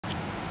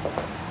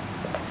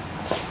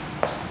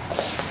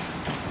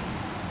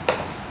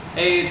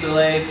Hey, it's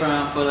Ole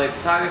from PhotOle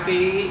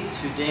Photography.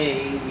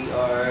 Today we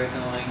are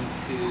going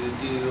to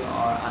do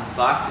our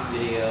unboxing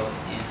video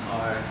in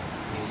our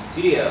new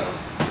studio.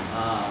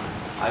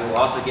 I will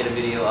also get a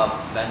video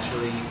up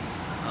eventually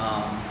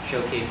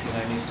showcasing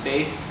our new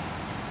space,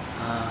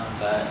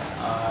 but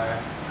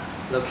our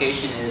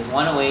location is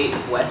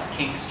 108 West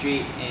King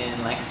Street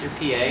in Lancaster,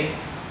 PA.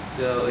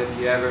 So if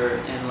you're ever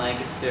in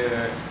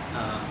Lancaster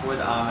for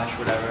the Amish,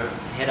 whatever,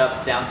 hit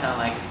up downtown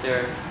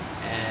Lancaster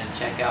and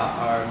check out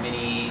our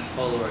mini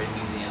Polaroid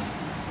museum.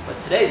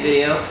 But today's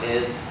video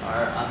is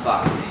our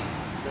unboxing.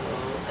 So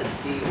let's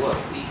see what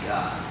we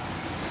got.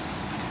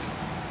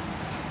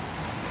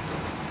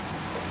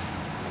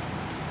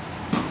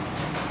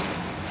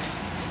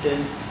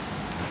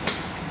 Since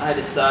I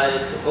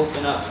decided to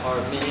open up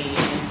our mini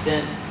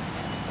instant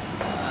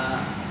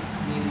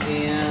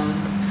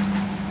museum,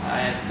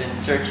 I have been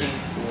searching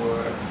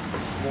for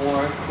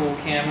more cool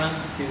cameras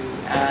to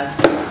add,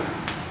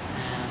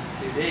 and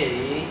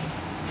today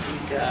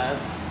we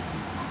got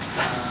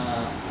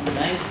a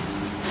nice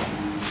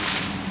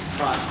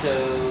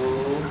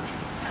PhotOle.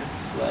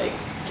 It's like,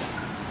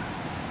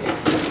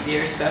 it's a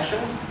Sear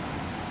special,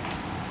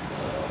 so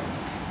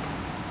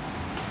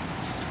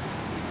it's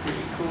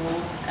pretty cool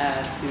to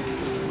add to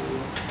the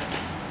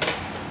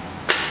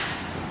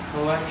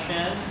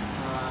collection.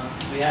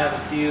 We have a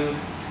few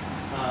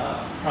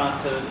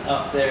PhotOles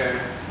up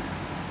there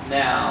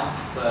now,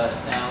 but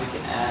now we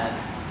can add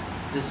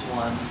this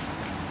one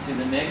to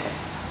the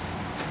mix.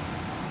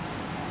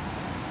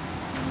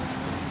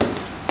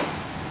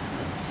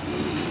 Let's see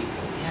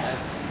what we have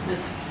in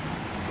this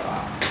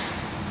box.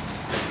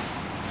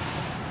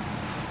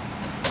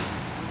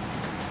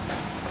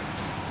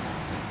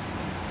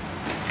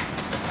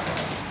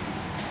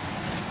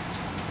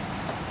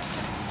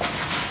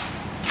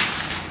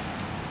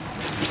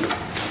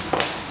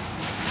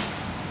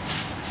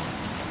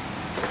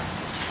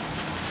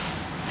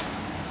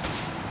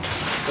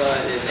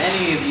 But if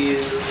any of you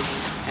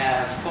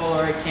have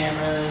Polaroid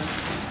cameras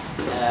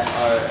that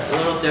are a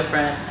little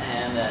different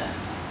and that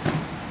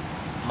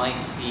might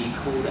be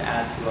cool to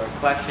add to our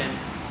collection,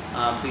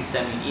 please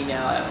send me an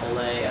email at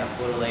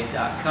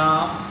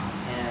ole@photole.com,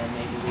 and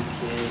maybe we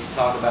could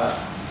talk about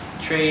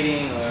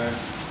trading or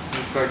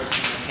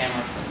purchasing a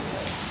camera from you.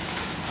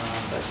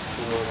 But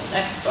for the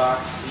next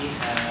box, we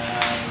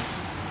have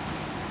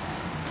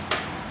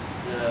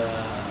the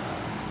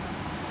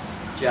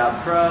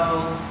Job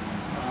Pro.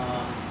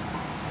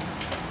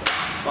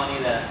 Funny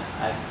that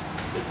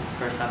this is the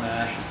first time I've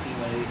actually seen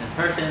one of these in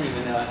person,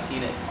 even though I've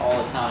seen it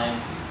all the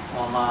time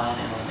online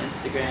and on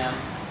Instagram.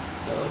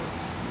 So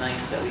it's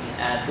nice that we can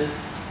add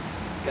this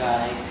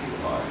guy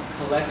to our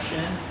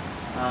collection.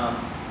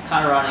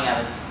 Kind of running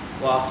out of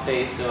wall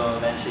space, so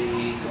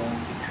eventually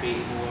going to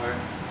create more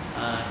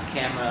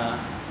camera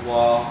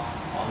wall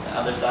on the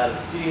other side of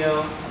the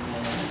studio. And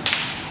then let's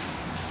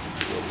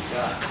see what we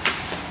got.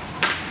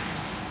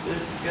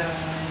 This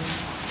guy.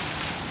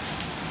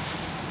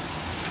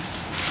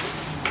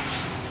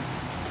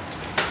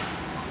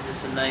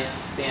 Just a nice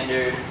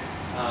standard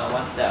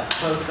one-step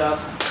close-up,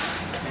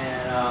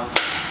 and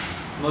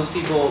most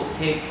people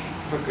take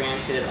for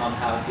granted on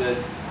how good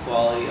the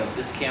quality of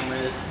this camera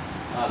is.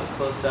 The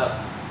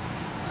close-up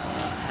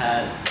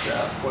has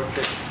the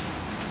portrait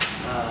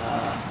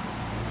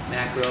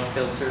macro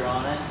filter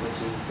on it,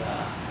 which is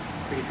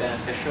pretty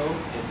beneficial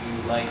if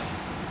you like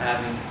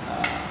having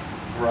a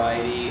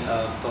variety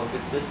of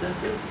focus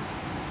distances.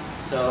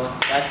 So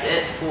that's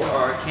it for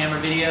our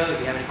camera video. If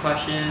you have any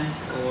questions,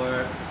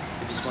 or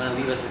if you just want to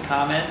leave us a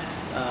comment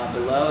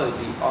below, it would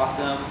be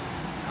awesome.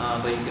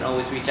 But you can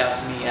always reach out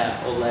to me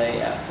at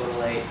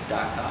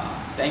ole@photole.com.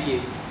 Thank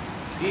you.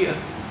 See ya.